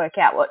can't work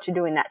out what to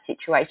do in that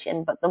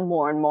situation. But the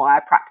more and more I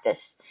practice,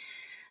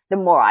 the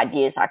more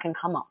ideas I can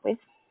come up with.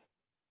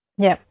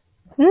 Yeah.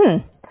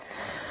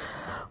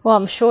 Well,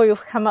 I'm sure you'll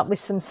come up with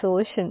some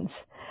solutions.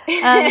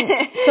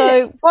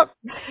 So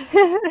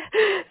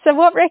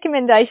what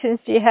recommendations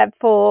do you have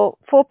for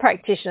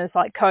practitioners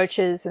like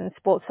coaches and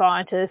sports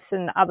scientists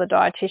and other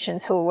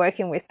dietitians who are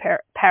working with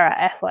para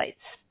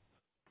athletes?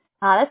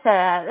 That's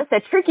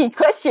a tricky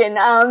question.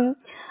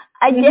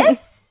 I guess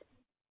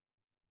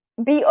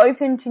be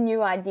open to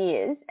new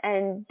ideas,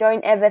 and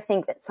don't ever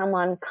think that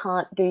someone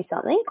can't do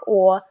something,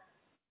 or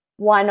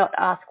why not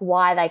ask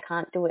why they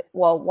can't do it?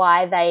 Well,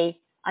 why they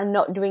are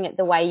not doing it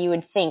the way you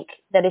would think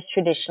that is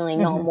traditionally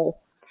normal.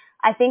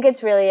 I think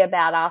it's really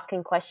about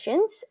asking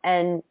questions,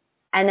 and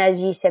as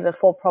you said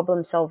before,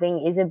 problem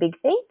solving is a big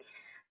thing,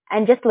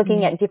 and just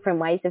looking at different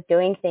ways of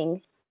doing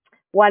things.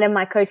 One of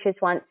my coaches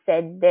once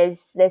said, there's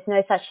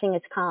no such thing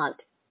as can't.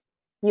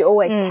 You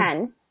always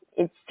can.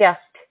 It's just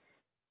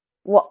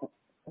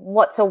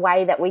what's a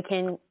way that we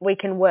can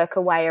work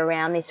a way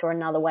around this, or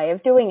another way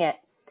of doing it.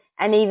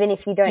 And even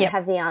if you don't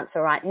have the answer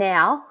right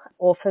now,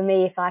 or for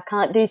me, if I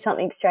can't do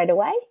something straight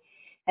away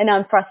and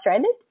I'm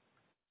frustrated,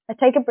 I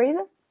take a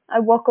breather, I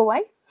walk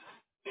away,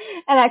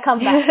 and I come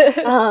back.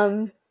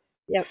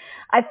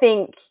 I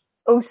think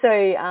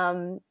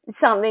also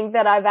something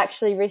that I've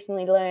actually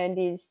recently learned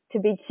is to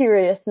be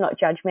curious, not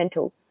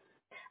judgmental.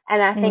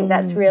 And I think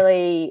that's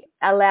really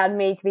allowed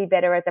me to be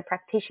better as a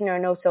practitioner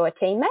and also a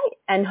teammate,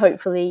 and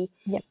hopefully,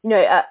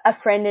 a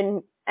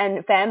friend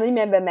and family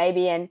member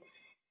maybe. And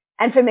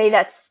for me,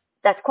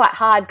 that's quite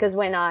hard, because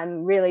when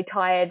I'm really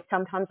tired,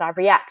 sometimes I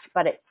react,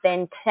 but it's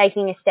then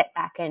taking a step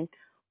back and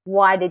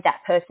why did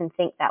that person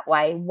think that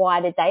way?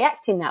 Why did they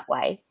act in that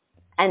way?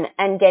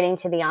 And getting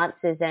to the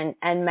answers,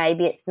 and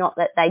maybe it's not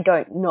that they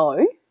don't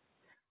know,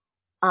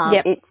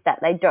 it's that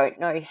they don't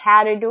know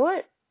how to do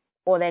it,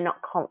 or they're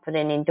not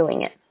confident in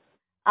doing it.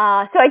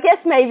 So I guess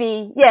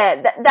maybe,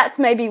 that's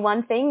maybe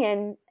one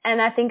thing.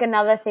 And I think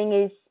another thing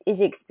is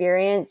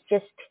experience.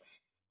 Just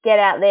get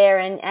out there,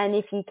 and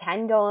if you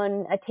can go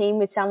on a team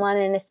with someone,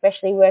 and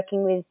especially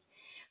working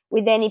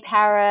with any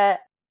para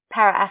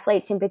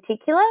athletes in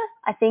particular,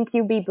 I think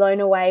you'll be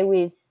blown away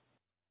with,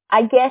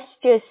 I guess,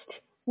 just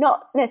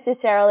not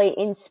necessarily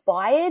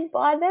inspired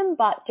by them,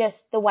 but just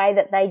the way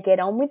that they get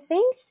on with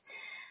things,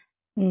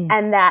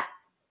 and that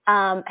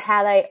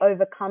how they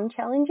overcome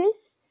challenges,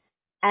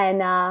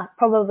 and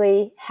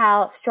probably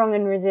how strong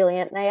and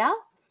resilient they are.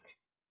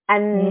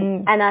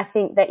 And I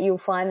think that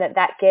you'll find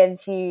that gives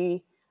you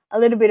a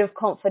little bit of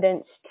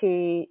confidence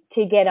to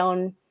get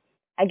on,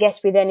 I guess,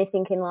 with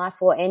anything in life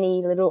or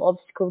any little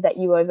obstacle that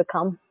you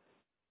overcome.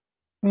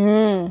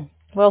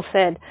 Well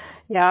said.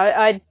 Yeah,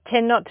 I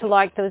tend not to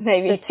like the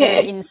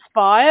term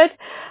inspired.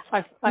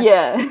 I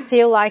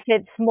feel like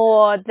it's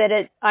more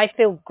that I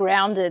feel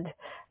grounded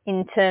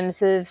in terms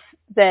of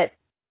that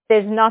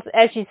there's nothing,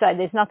 as you say,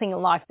 there's nothing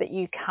in life that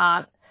you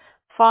can't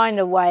find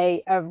a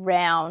way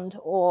around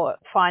or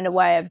find a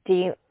way of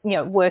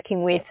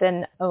working with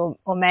or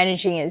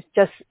managing.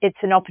 It's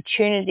an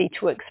opportunity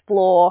to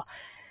explore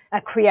a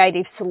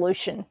creative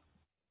solution.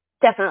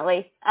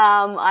 Definitely.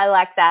 I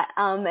like that.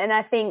 And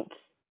I think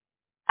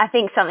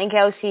something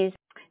else is,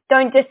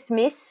 don't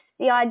dismiss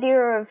the idea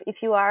of, if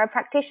you are a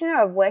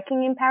practitioner, of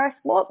working in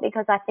parasport,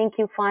 because I think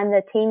you'll find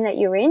the team that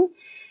you're in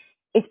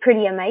is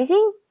pretty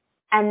amazing,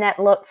 and that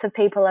lots of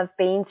people have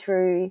been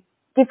through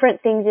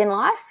different things in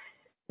life,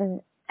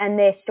 and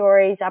their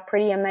stories are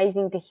pretty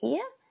amazing to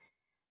hear.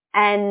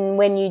 And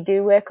when you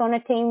do work on a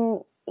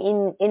team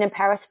in a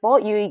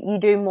parasport, you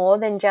do more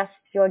than just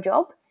your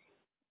job.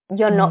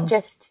 You're not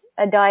just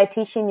a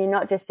dietitian, you're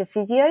not just a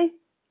physio,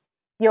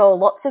 you're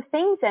lots of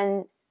things,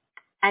 and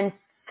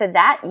for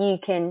that you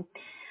can,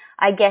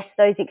 I guess,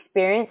 those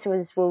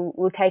experiences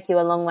will take you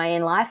a long way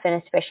in life,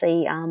 and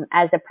especially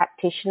as a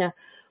practitioner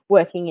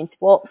working in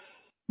sport.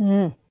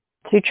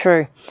 Too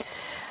true.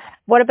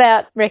 What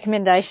about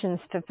recommendations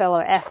for fellow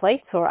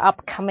athletes or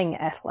upcoming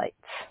athletes?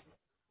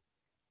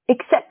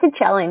 Accept a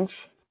challenge.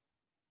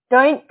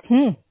 Don't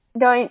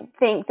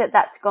think that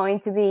that's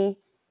going to be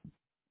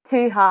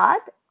too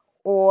hard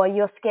or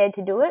you're scared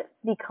to do it,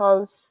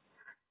 because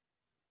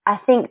I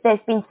think there's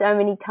been so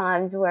many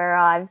times where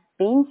I've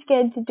been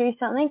scared to do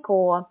something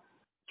or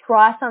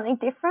try something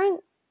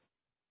different,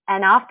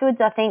 and afterwards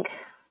I think,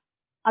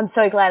 I'm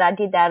so glad I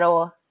did that,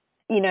 or,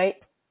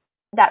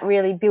 that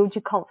really builds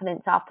your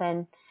confidence up,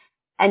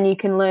 and you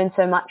can learn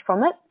so much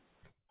from it.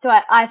 So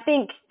I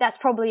think that's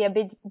probably a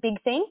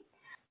big thing.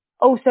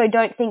 Also,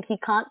 don't think you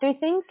can't do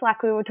things,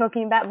 like we were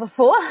talking about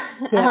before.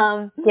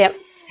 Yep.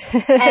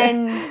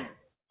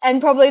 And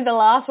probably the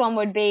last one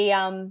would be,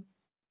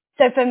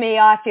 so for me,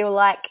 I feel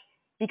like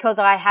because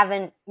I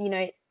haven't,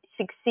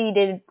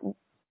 succeeded,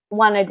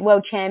 won a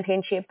world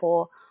championship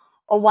or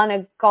won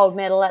a gold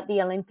medal at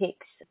the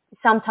Olympics,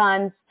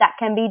 sometimes that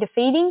can be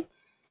defeating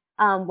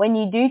when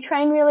you do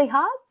train really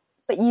hard,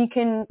 but you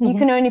can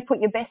only put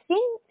your best in,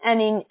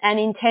 and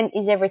intent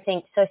is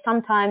everything. So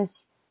sometimes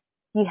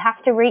you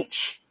have to reach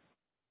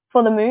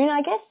for the moon,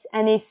 I guess,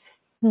 and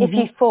if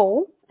you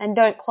fall and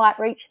don't quite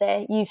reach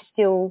there, you're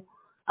still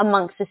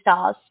amongst the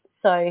stars.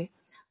 So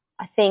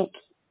I think,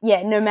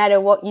 no matter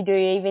what you do,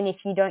 even if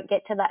you don't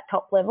get to that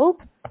top level,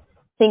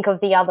 think of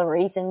the other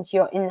reasons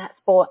you're in that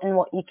sport and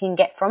what you can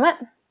get from it,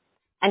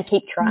 and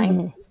keep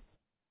trying.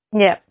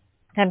 Yeah,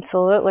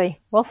 absolutely.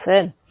 Well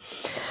said.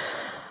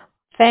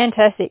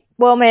 Fantastic.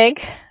 Well, Meg,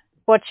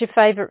 what's your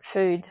favourite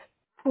food?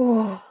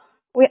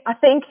 I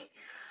think,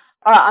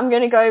 all right, I'm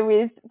going to go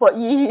with what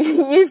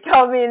you've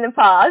told me in the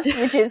past,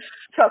 which is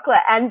chocolate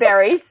and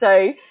berries.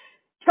 So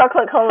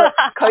chocolate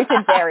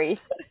coated berries.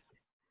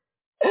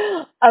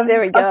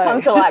 There we go. I've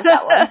come to like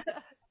that one.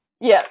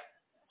 Yeah.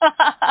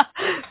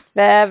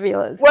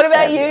 Fabulous. What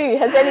about you?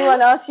 Has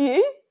anyone asked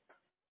you?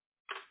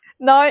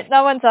 No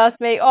one's asked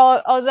me.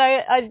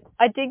 Although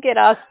I did get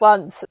asked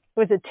once. It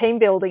was a team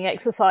building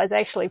exercise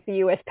actually for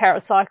US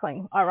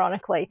paracycling,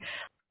 ironically.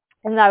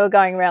 And they were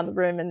going around the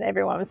room and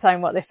everyone was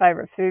saying what their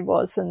favourite food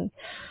was. And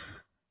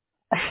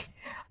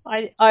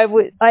I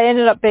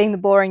ended up being the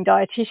boring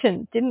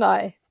dietitian, didn't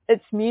I?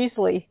 It's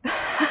muesli.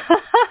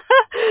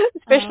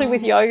 Especially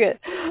with yogurt.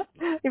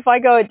 If I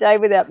go a day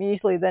without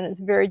muesli, then it's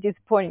a very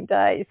disappointing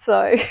day.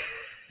 So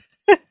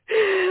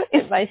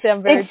it may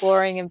sound very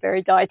boring and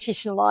very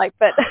dietitian-like,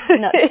 but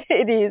no,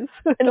 it is.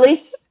 At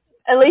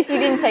least you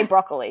didn't say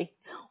broccoli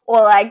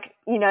or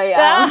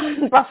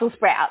Brussels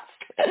sprouts.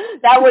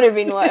 That would have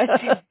been worse.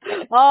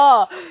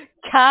 Oh,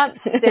 can't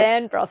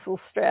stand Brussels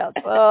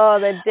sprouts. Oh,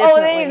 they're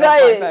definitely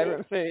not my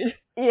favourite food.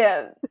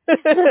 Yeah.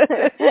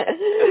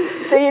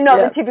 So you're not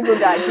the typical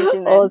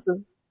dietitian then?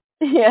 Awesome.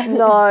 Yeah.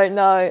 No,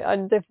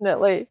 I'm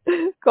definitely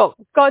got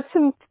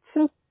some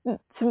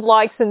some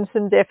likes and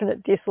some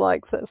definite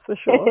dislikes, that's for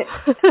sure.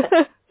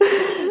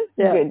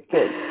 Yeah.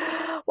 Good.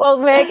 Well,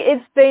 Meg,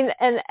 it's been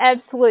an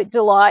absolute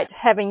delight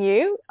having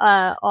you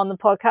on the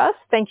podcast.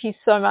 Thank you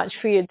so much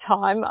for your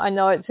time. I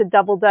know it's a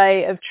double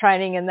day of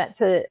training and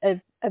that's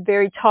a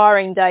very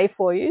tiring day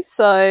for you.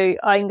 So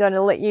I'm going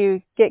to let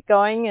you get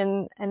going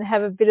and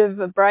have a bit of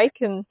a break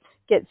and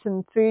get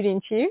some food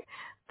into you.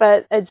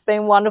 But it's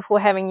been wonderful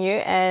having you,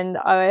 and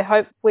I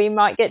hope we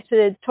might get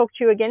to talk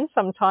to you again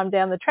sometime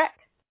down the track.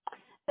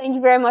 Thank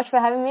you very much for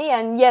having me.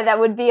 And yeah, that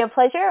would be a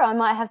pleasure. I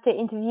might have to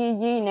interview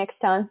you next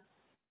time.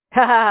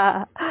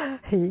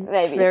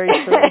 Maybe. Very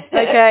true.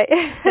 Okay.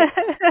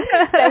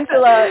 Thanks a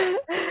lot.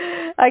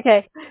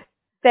 Okay.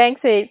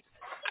 Thanks, Eve.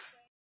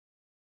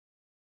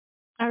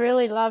 I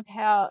really love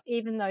how,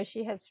 even though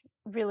she has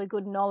really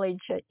good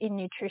knowledge in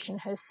nutrition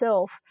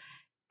herself,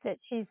 that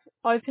she's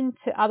open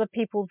to other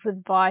people's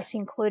advice,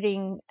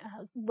 including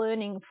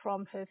learning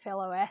from her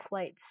fellow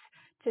athletes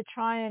to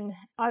try and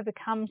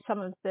overcome some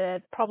of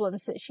the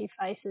problems that she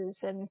faces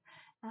and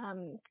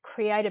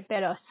create a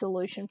better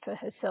solution for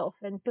herself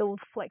and build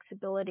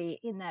flexibility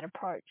in that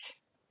approach.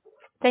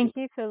 Thank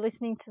you for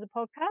listening to the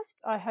podcast.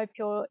 I hope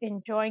you're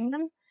enjoying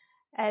them.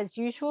 As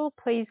usual,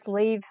 please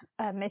leave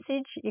a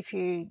message if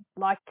you'd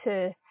like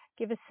to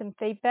give us some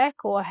feedback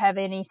or have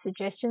any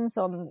suggestions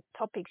on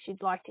topics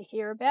you'd like to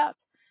hear about.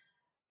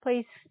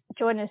 Please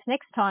join us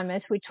next time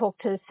as we talk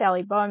to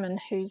Sally Bowman,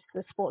 who's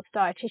the sports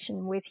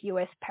dietitian with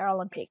US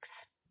Paralympics.